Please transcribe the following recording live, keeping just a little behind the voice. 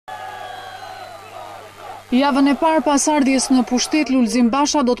Javën e parë pas ardhjes në pushtet, Lulzim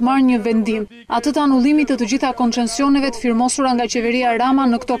Basha do të marrë një vendim, atë të anullimit të gjitha koncesioneve të firmosura nga qeveria Rama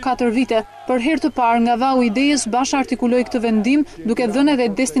në këto 4 vite. Për herë të parë nga vau i Dejës, Basha artikuloi këtë vendim, duke dhënë edhe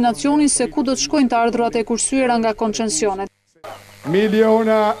destinacionin se ku do të shkojnë të ardhurat e kursyeera nga koncesionet.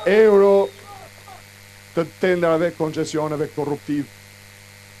 Miliona euro të tenderave, koncesioneve korruptive,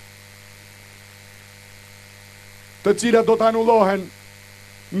 të cilat do të anullohen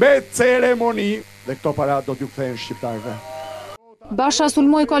me ceremoni, dhe këto para do t'ju kthehen shqiptarëve. Basha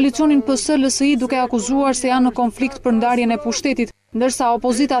sulmoi koalicionin PS-LSI duke akuzuar se janë në konflikt për ndarjen e pushtetit, ndërsa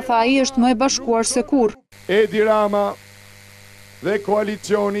opozita tha ai është më e bashkuar se kurrë. Edi Rama dhe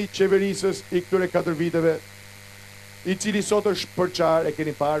koalicioni qeverisës i këtyre 4 viteve, i cili sot është përçar, e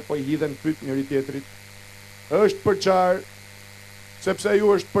keni parë, po i hidhen pyet njëri tjetrit, është përçar sepse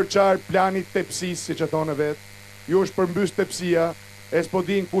ju është përçar plani tepsisë, siç e thonë vetë, ju është përmbys tepsia, e s'po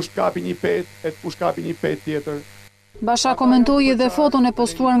din kush kapi një pet, e kush kapi një pet tjetër. Basha komentoi edhe foton e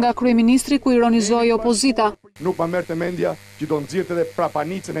postuar nga kryeministri ku ironizoi opozita. Nuk ma merrte mendja që do nxirrte edhe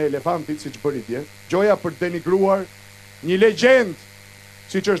prapanicën e elefantit siç bëri dje. Gjoja për denigruar një legjend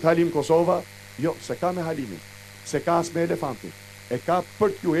siç është Halim Kosova, jo, se ka me Halimin, se ka as me elefantin. E ka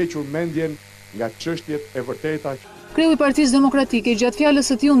për t'ju hequr mendjen nga çështjet e vërteta. Kreu i Partisë Demokratike gjatë fjalës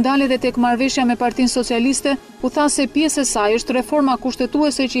së tij u ndal edhe tek marrëveshja me Partinë Socialiste, ku tha se pjesë e saj është reforma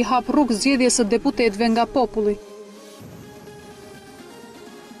kushtetuese që i hap rrugë zgjedhjes së deputetëve nga populli.